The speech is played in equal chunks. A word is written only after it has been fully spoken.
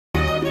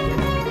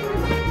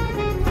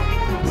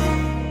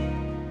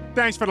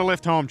Thanks for the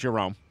lift home,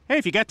 Jerome. Hey,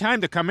 if you got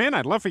time to come in,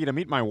 I'd love for you to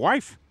meet my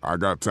wife. I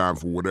got time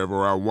for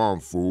whatever I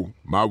want, fool.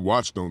 My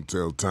watch don't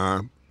tell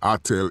time. I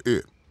tell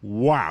it.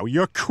 Wow,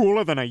 you're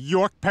cooler than a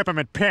York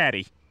peppermint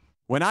patty.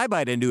 When I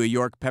bite into a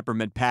York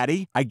peppermint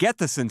patty, I get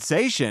the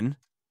sensation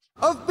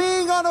of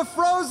being on a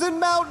frozen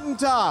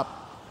mountaintop.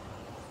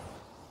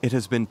 It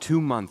has been 2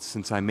 months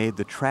since I made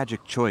the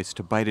tragic choice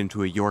to bite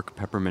into a York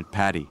peppermint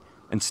patty,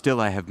 and still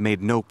I have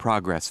made no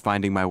progress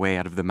finding my way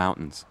out of the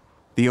mountains.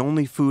 The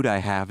only food I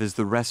have is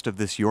the rest of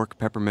this York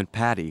peppermint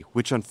patty,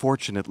 which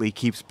unfortunately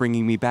keeps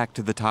bringing me back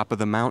to the top of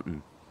the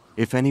mountain.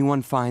 If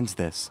anyone finds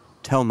this,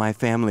 tell my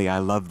family I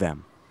love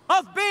them.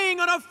 Of being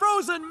on a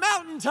frozen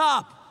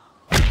mountaintop!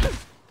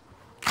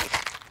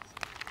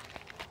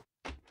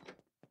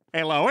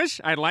 Hey, Lois,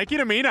 I'd like you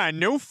to meet our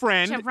new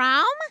friend.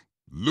 Jerome?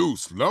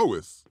 Loose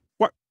Lois.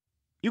 What?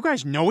 You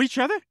guys know each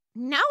other?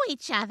 Know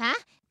each other?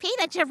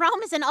 Peter,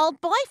 Jerome is an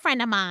old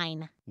boyfriend of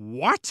mine.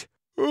 What?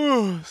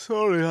 Oh,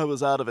 sorry I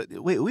was out of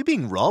it. Wait, are we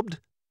being robbed?